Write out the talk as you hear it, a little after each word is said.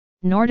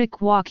Nordic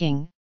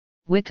walking,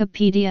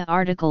 Wikipedia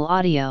article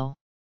audio.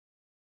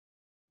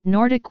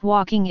 Nordic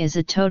walking is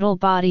a total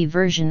body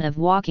version of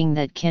walking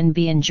that can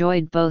be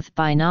enjoyed both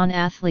by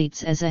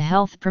non-athletes as a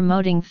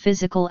health-promoting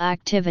physical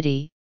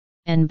activity,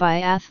 and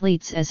by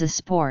athletes as a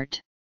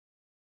sport.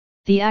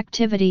 The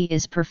activity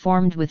is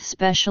performed with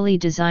specially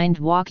designed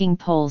walking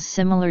poles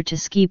similar to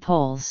ski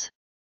poles.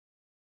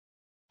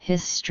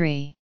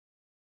 History.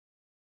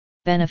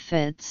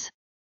 Benefits.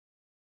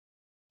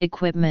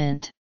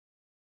 Equipment.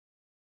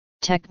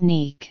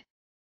 Technique.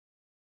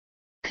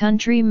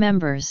 Country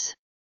members.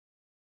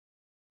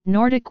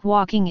 Nordic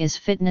walking is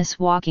fitness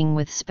walking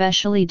with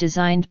specially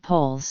designed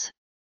poles.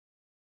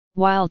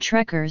 While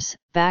trekkers,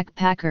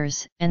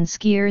 backpackers, and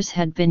skiers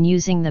had been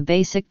using the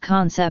basic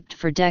concept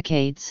for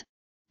decades,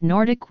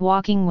 Nordic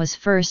walking was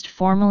first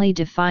formally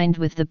defined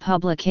with the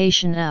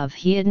publication of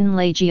Hieton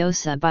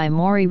Lagiosa by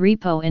Mori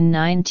Repo in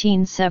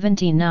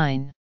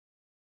 1979.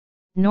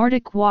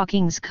 Nordic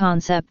walking's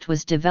concept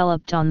was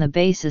developed on the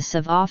basis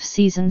of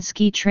off-season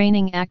ski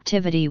training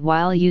activity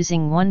while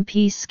using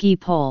one-piece ski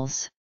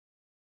poles.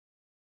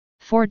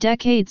 For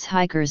decades,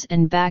 hikers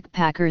and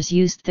backpackers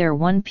used their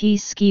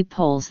one-piece ski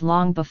poles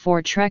long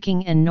before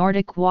trekking and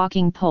Nordic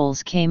walking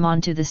poles came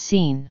onto the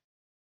scene.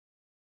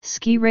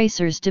 Ski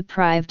racers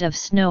deprived of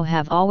snow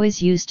have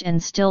always used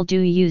and still do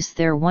use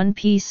their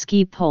one-piece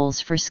ski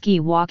poles for ski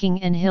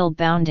walking and hill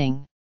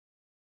bounding.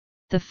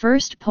 The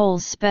first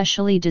poles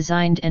specially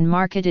designed and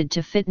marketed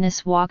to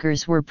fitness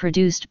walkers were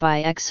produced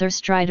by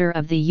Exerstrider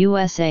of the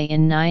USA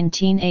in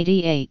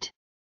 1988.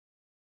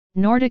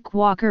 Nordic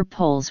walker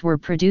poles were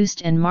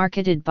produced and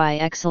marketed by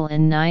Excel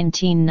in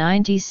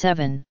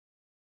 1997.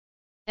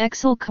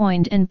 Excel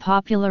coined and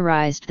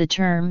popularized the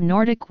term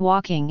Nordic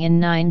walking in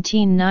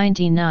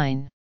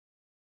 1999.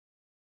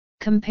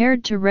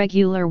 Compared to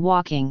regular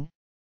walking,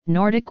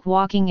 Nordic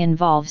walking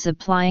involves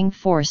applying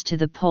force to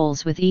the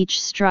poles with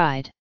each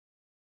stride.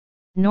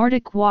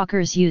 Nordic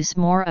walkers use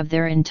more of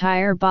their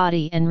entire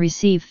body and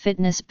receive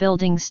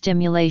fitness-building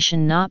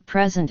stimulation not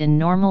present in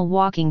normal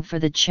walking for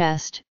the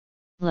chest,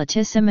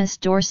 latissimus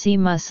dorsi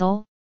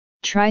muscle,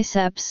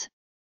 triceps,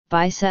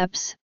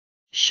 biceps,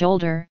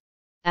 shoulder,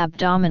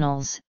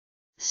 abdominals,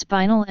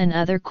 spinal and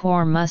other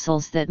core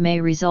muscles that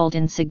may result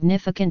in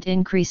significant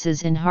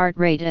increases in heart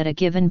rate at a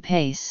given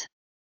pace.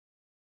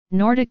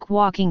 Nordic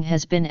walking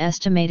has been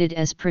estimated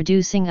as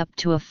producing up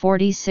to a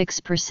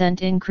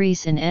 46%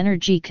 increase in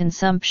energy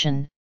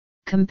consumption,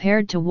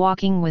 compared to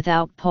walking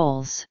without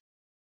poles.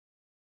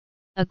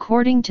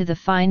 According to the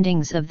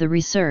findings of the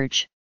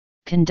research,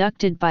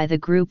 conducted by the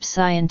group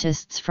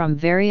scientists from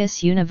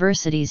various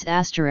universities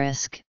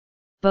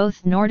 *,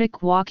 both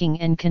Nordic walking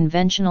and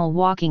conventional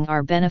walking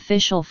are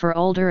beneficial for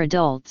older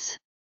adults.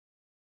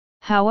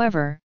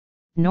 However,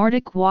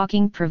 Nordic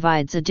walking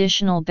provides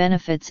additional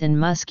benefits in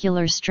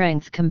muscular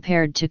strength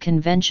compared to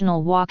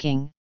conventional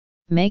walking,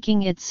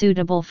 making it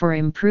suitable for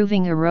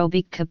improving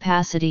aerobic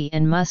capacity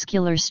and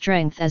muscular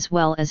strength as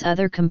well as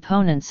other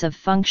components of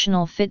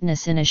functional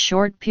fitness in a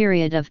short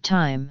period of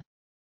time.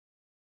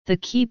 The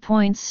key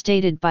points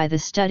stated by the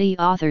study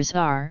authors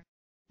are: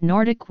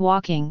 Nordic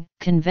walking,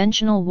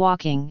 conventional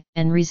walking,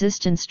 and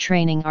resistance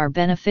training are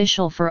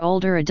beneficial for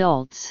older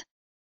adults.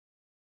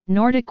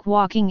 Nordic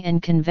walking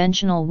and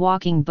conventional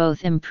walking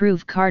both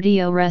improve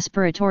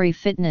cardiorespiratory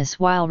fitness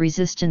while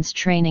resistance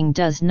training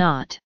does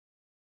not.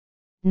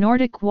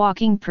 Nordic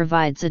walking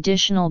provides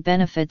additional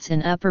benefits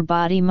in upper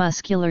body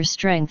muscular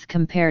strength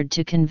compared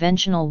to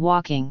conventional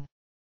walking.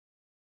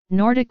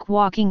 Nordic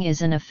walking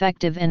is an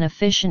effective and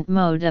efficient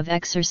mode of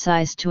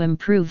exercise to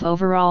improve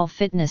overall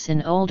fitness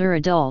in older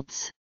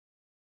adults.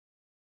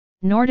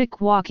 Nordic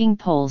walking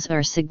poles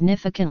are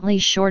significantly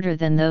shorter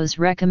than those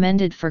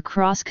recommended for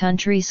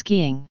cross-country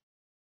skiing.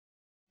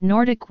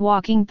 Nordic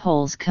walking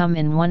poles come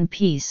in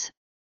one-piece,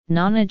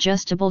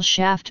 non-adjustable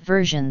shaft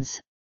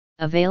versions,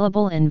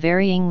 available in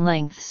varying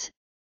lengths,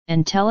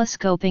 and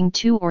telescoping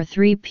 2- or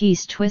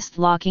 3-piece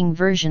twist-locking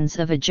versions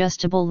of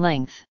adjustable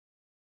length.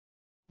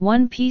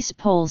 One-piece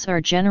poles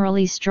are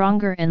generally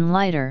stronger and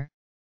lighter,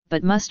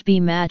 but must be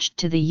matched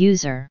to the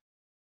user.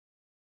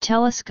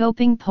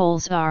 Telescoping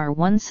poles are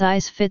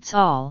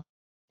one-size-fits-all,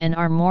 and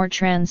are more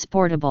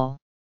transportable.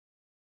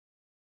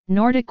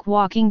 Nordic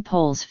walking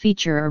poles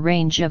feature a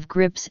range of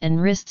grips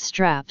and wrist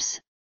straps,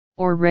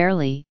 or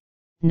rarely,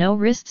 no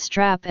wrist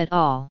strap at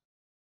all.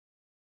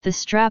 The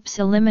straps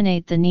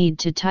eliminate the need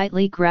to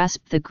tightly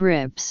grasp the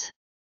grips.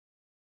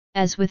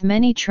 As with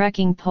many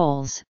trekking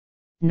poles,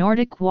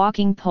 Nordic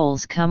walking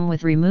poles come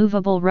with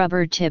removable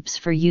rubber tips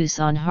for use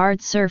on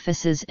hard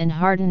surfaces and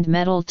hardened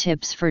metal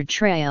tips for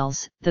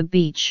trails, the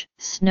beach,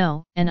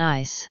 snow, and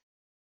ice.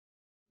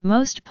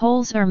 Most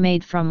poles are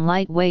made from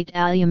lightweight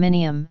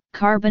aluminum,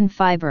 carbon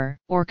fiber,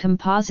 or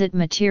composite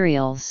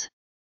materials.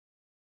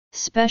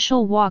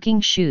 Special walking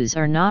shoes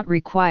are not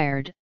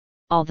required,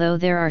 although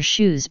there are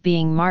shoes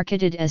being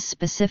marketed as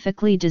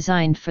specifically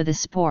designed for the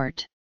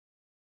sport.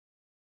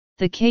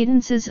 The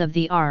cadences of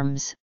the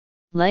arms,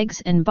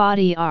 legs and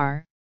body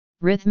are,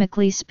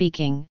 rhythmically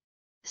speaking,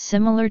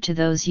 similar to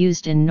those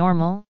used in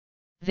normal,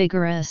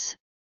 vigorous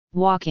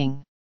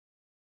walking.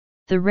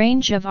 The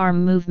range of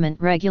arm movement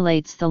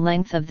regulates the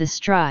length of the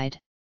stride.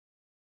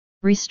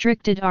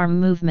 Restricted arm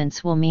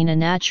movements will mean a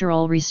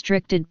natural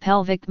restricted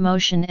pelvic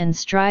motion and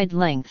stride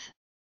length.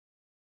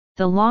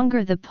 The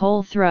longer the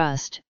pole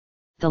thrust,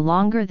 the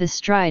longer the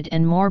stride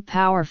and more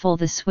powerful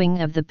the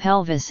swing of the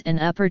pelvis and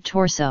upper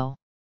torso.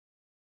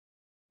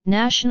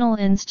 National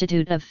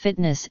Institute of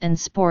Fitness and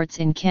Sports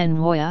in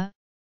Kenwoya,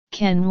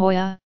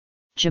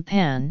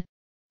 Japan,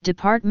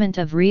 Department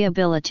of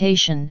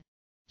Rehabilitation,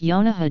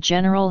 Yonaha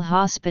General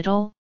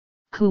Hospital,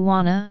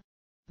 Kuwana,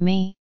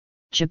 Mi,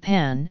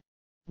 Japan,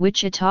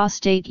 Wichita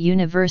State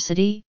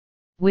University,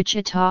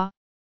 Wichita,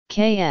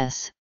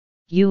 KS,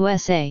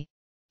 USA,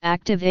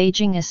 Active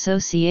Aging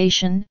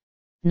Association,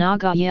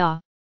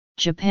 Nagaya,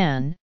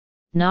 Japan,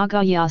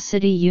 Nagaya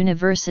City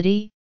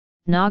University,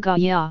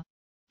 Nagaya,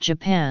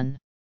 Japan.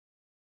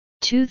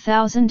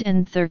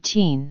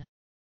 2013